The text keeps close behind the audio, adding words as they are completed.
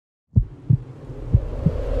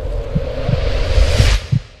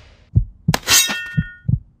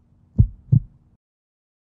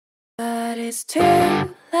But it's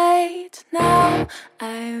too late now.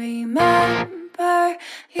 I remember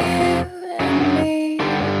you and me,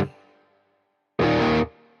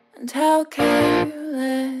 and how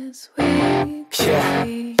careless we could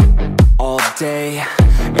be. All day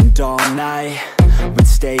and all night, we'd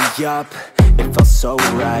stay up, it felt so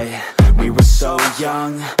right. We were so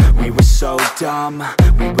young, we were so dumb.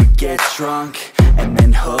 We would get drunk and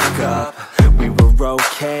then hook up. We were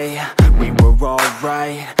okay, we were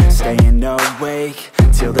alright, staying awake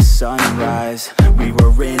till the sunrise. We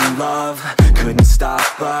were in love, couldn't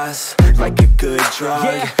stop us, like a good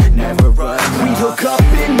drug, never enough. We'd hook up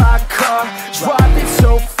in my car, driving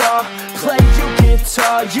so far, play your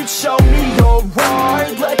guitar, you'd show me your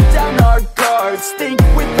art. Let down our guards, think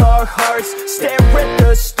with our hearts, stare at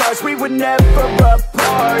the stars, we were never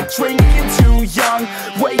apart. Drinking too young,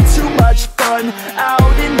 way too much fun,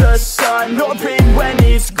 out in the sun, open when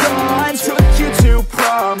it's gone. Took you to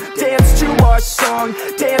prom, dance to our song,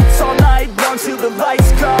 dance all night long till the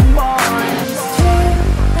lights come on. It's too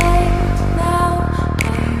late now.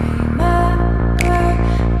 I remember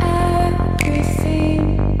everything,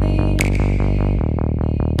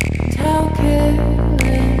 and how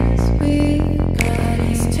careless we got.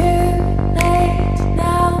 It's too late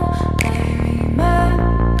now. I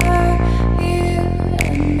remember you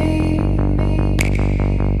and me,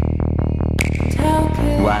 and how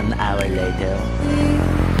careless 1 hour later.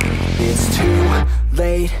 It's too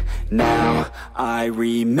late now, I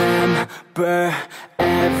remember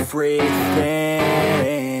everything,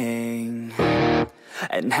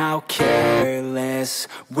 and how careless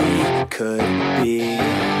we could be,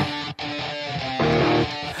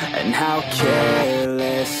 and how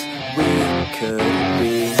careless we could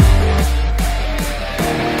be,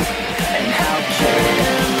 and how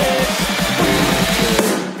careless we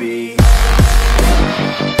could be.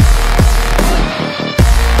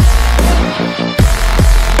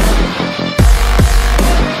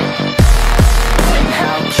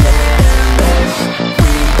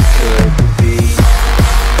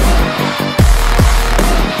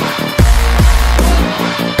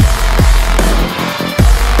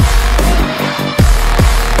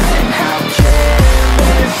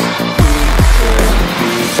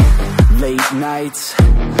 Nights,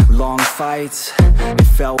 long fights, it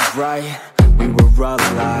felt right, we were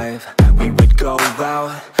alive. We would go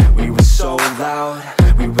out, we were so loud,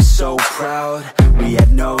 we were so proud, we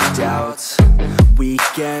had no doubts.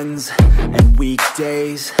 Weekends and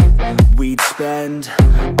weekdays, we'd spend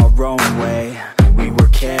our own way. We were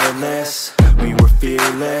careless, we were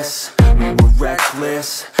fearless, we were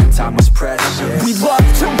reckless, time was precious. We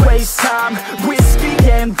loved to waste time, whiskey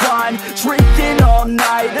and wine, drinking all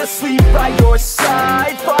night, asleep by your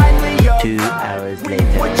side. Finally 2 hours we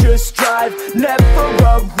later. would just drive, never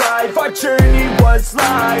arrive. Our journey was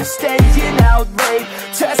live, staying out late,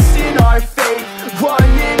 testing our fate,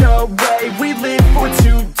 running away. We live for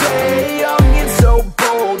today, young and so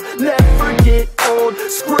bold, never get old.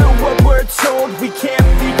 Screw what we're told, we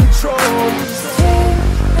can't be controlled. It's too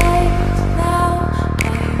late now.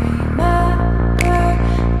 I remember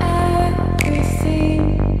everything,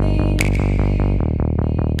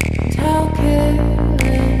 and how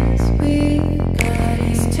careless we got.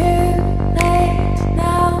 It's too late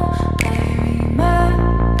now. I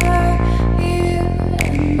remember you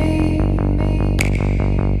and me,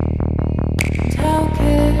 and how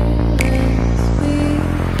careless we.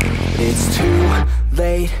 It's too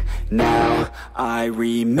late now, I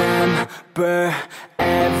remember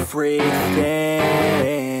everything,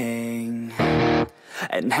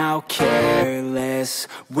 and how careless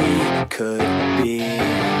we could be,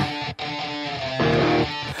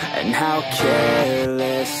 and how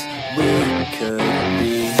careless we could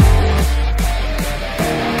be,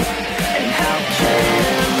 and how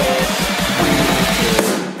careless we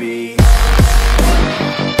could be.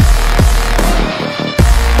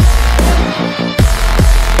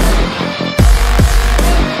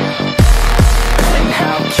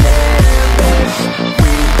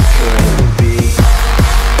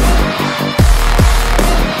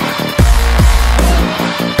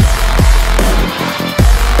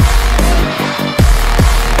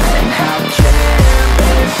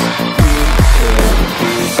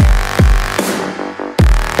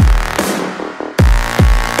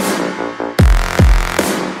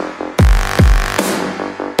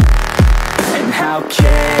 How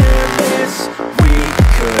careless we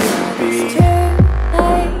could be. It's too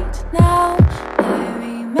late now. I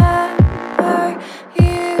remember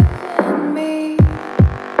you and me,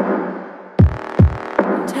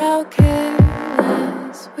 and how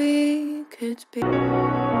careless we could be.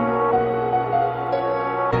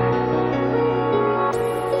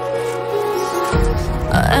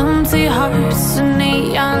 Empty hearts and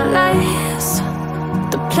neon lights,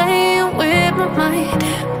 they're playing with my mind.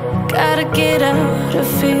 Gotta get out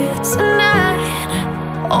of here tonight.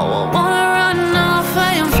 Oh, I wanna run off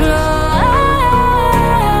and fly.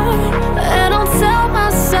 And I'll tell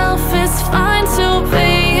myself it's fine to be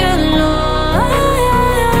alone,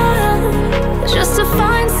 just to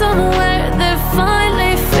find somewhere that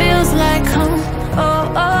finally feels like home. Oh,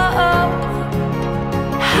 oh, oh.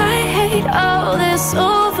 I hate all this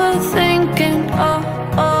overthinking. Oh,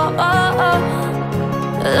 oh, oh, oh.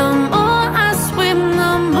 The more I swim,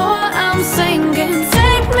 the more I'm sinking.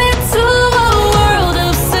 Take me to a world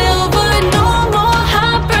of silver. No more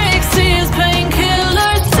heartbreaks, tears,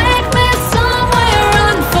 painkillers. Take me somewhere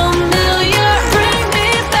unfamiliar. Bring me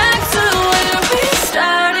back to where we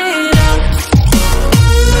started out.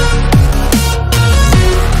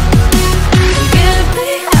 Get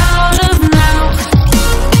me out of now,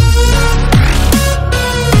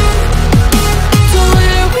 to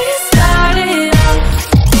where we started out.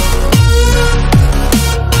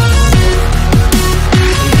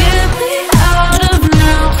 Get me out of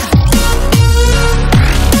now,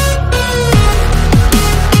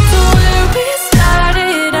 to where we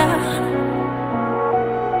started out.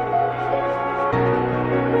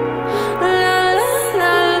 La la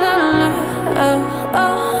la la la, oh,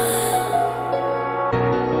 oh.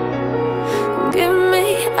 Get me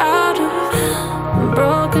out of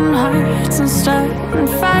broken hearts and starting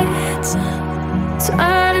fights,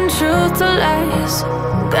 turning truth to lies.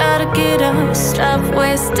 Gotta get up, stop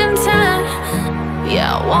wasting time.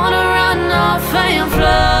 Yeah, I wanna run off and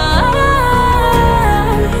fly.